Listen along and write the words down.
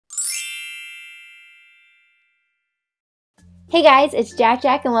Hey guys, it's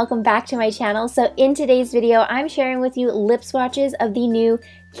JaaackJack and welcome back to my channel. So in today's video, I'm sharing with you lip swatches of the new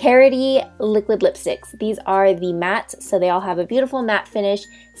Karity liquid lipsticks. These are the mattes, so they all have a beautiful matte finish.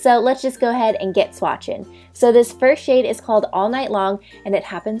 So let's just go ahead and get swatching. So this first shade is called All Night Long, and it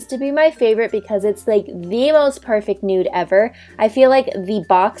happens to be my favorite because it's like the most perfect nude ever. I feel like the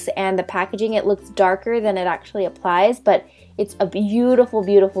box and the packaging, it looks darker than it actually applies, but it's a beautiful,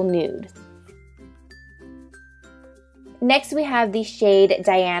 beautiful nude. Next we have the shade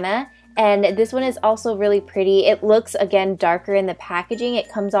Diana, and this one is also really pretty. It looks, again, darker in the packaging. It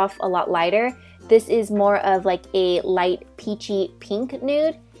comes off a lot lighter. This is more of like a light peachy pink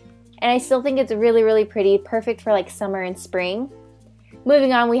nude, and I still think it's really, really pretty, perfect for like summer and spring.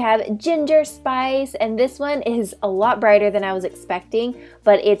 Moving on, we have Ginger Spice, and this one is a lot brighter than I was expecting,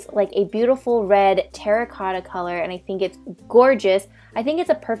 but it's like a beautiful red terracotta color, and I think it's gorgeous. I think it's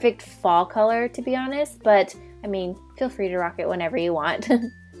a perfect fall color, to be honest, but I mean, feel free to rock it whenever you want.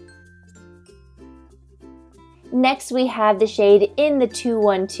 Next, we have the shade In the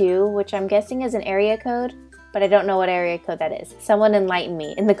 212, which I'm guessing is an area code, but I don't know what area code that is. Someone enlighten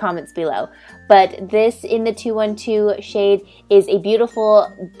me in the comments below. But this In the 212 shade is a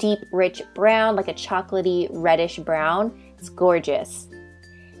beautiful, deep, rich brown, like a chocolatey, reddish brown. It's gorgeous.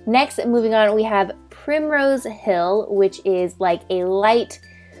 Next, moving on, we have Primrose Hill, which is like a light,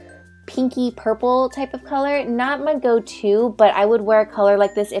 pinky purple type of color. Not my go-to, but I would wear a color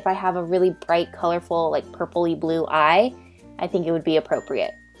like this if I have a really bright, colorful, like purpley blue eye. I think it would be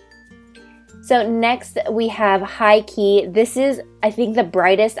appropriate. So next we have High Key. This is, I think, the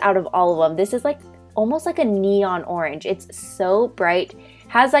brightest out of all of them. This is like almost like a neon orange. It's so bright.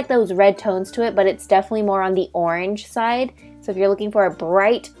 Has like those red tones to it, but it's definitely more on the orange side. So if you're looking for a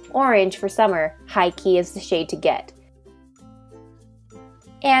bright orange for summer, High Key is the shade to get.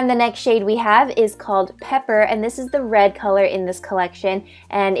 And the next shade we have is called Pepper, and this is the red color in this collection,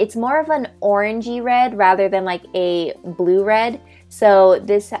 and it's more of an orangey red rather than like a blue red. So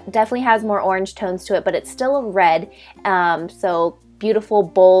this definitely has more orange tones to it, but it's still a red. So beautiful,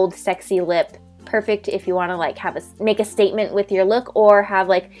 bold, sexy lip. Perfect if you want to like have make a statement with your look or have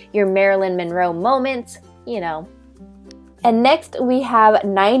like your Marilyn Monroe moments, you know. And next we have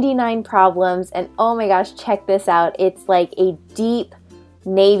 99 Problems, and oh my gosh, check this out. It's like a deep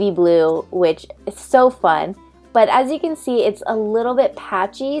navy blue, which is so fun, but as you can see, it's a little bit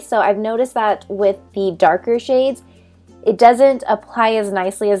patchy. So I've noticed that with the darker shades, it doesn't apply as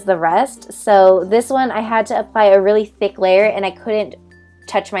nicely as the rest. So this one I had to apply a really thick layer, and I couldn't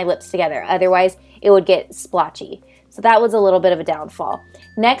touch my lips together, otherwise it would get splotchy. So that was a little bit of a downfall.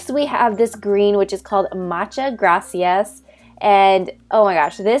 Next we have this green, which is called Matcha Gracias, and oh my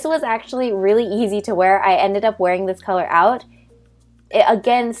gosh, this was actually really easy to wear. I ended up wearing this color out.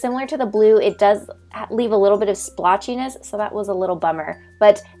 Again, similar to the blue, it does leave a little bit of splotchiness, so that was a little bummer.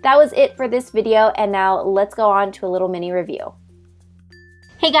 But that was it for this video, and now let's go on to a little mini review.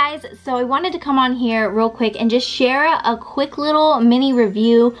 Hey guys, so I wanted to come on here real quick and just share a quick little mini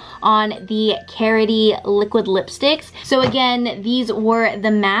review on the Karity liquid lipsticks. So again, these were the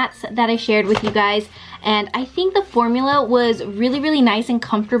mattes that I shared with you guys, and I think the formula was really, really nice and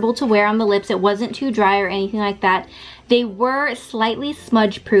comfortable to wear on the lips. It wasn't too dry or anything like that. They were slightly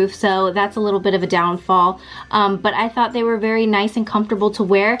smudge proof, so that's a little bit of a downfall, but I thought they were very nice and comfortable to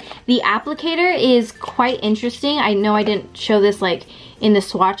wear. The applicator is quite interesting. I know I didn't show this like in the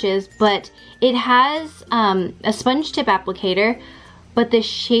swatches, but it has a sponge tip applicator, but the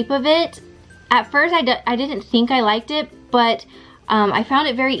shape of it, at first I didn't think I liked it, but I found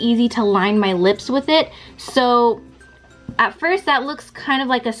it very easy to line my lips with it. So at first that looks kind of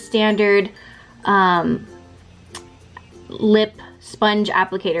like a standard lip sponge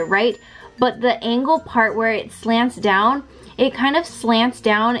applicator, right? But the angle part where it slants down, it kind of slants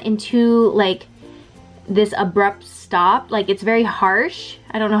down into like this abrupt stop. Like it's very harsh.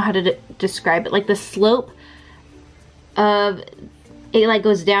 I don't know how to describe it. Like the slope of it like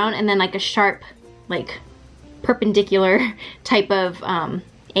goes down and then like a sharp, like perpendicular type of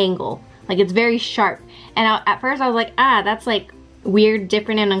angle. Like it's very sharp. And at first I was like, that's like weird,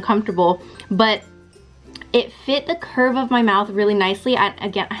 different, and uncomfortable. But it fit the curve of my mouth really nicely.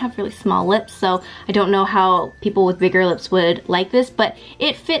 Again, I have really small lips, so I don't know how people with bigger lips would like this, but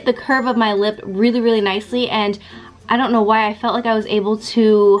it fit the curve of my lip really, really nicely, and I don't know why I felt like I was able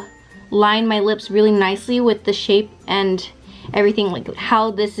to line my lips really nicely with the shape and everything, like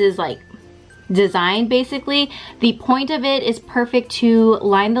how this is like designed basically. The point of it is perfect to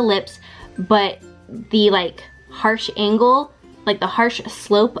line the lips, but the like harsh angle, like the harsh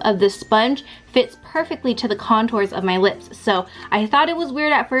slope of the sponge, fits perfectly to the contours of my lips. So I thought it was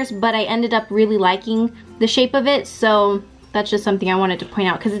weird at first, but I ended up really liking the shape of it. So that's just something I wanted to point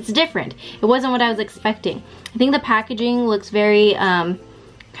out because it's different. It wasn't what I was expecting. I think the packaging looks very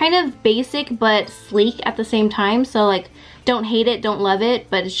kind of basic but sleek at the same time. So like, don't hate it, don't love it,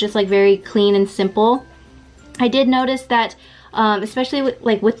 but it's just like very clean and simple. I did notice that especially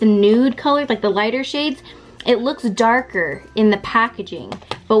with the nude colors, like the lighter shades, it looks darker in the packaging,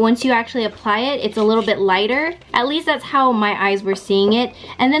 but once you actually apply it, it's a little bit lighter. At least that's how my eyes were seeing it.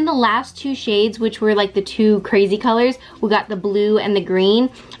 And then the last two shades, which were like the two crazy colors, we got the blue and the green.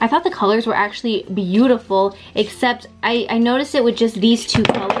 I thought the colors were actually beautiful, except I noticed it with just these two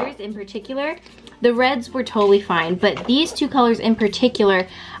colors in particular. The reds were totally fine, but these two colors in particular,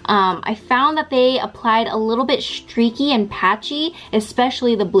 I found that they applied a little bit streaky and patchy,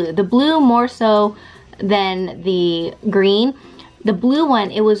 especially the blue. The blue more so than the green. The blue one,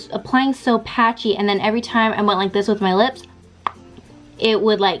 it was applying so patchy, and then every time I went like this with my lips, it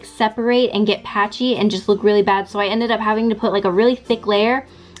would like separate and get patchy and just look really bad. So I ended up having to put like a really thick layer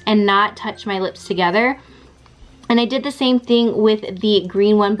and not touch my lips together. And I did the same thing with the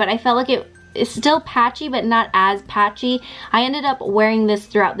green one, but I felt like it's still patchy, but not as patchy. I ended up wearing this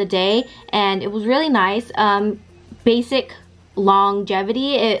throughout the day, and it was really nice. Basic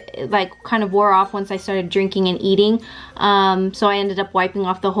longevity, it like kind of wore off once I started drinking and eating, so I ended up wiping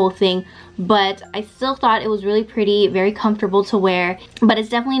off the whole thing, but I still thought it was really pretty, very comfortable to wear. But it's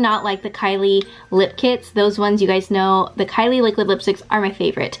definitely not like the Kylie lip kits. Those ones, you guys know, the Kylie liquid lipsticks are my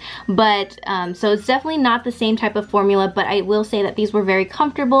favorite, but so it's definitely not the same type of formula, but I will say that these were very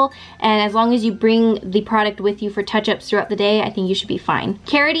comfortable, and as long as you bring the product with you for touch-ups throughout the day, I think you should be fine.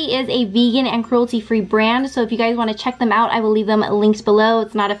 Karity is a vegan and cruelty-free brand, so if you guys want to check them out, I will leave them links below.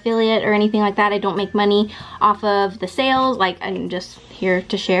 It's not affiliate or anything like that. I don't make money off of the sales. Like, I'm just here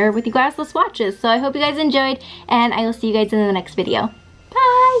to share with you guys the swatches. So I hope you guys enjoyed, and I will see you guys in the next video.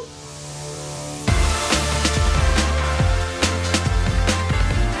 Bye!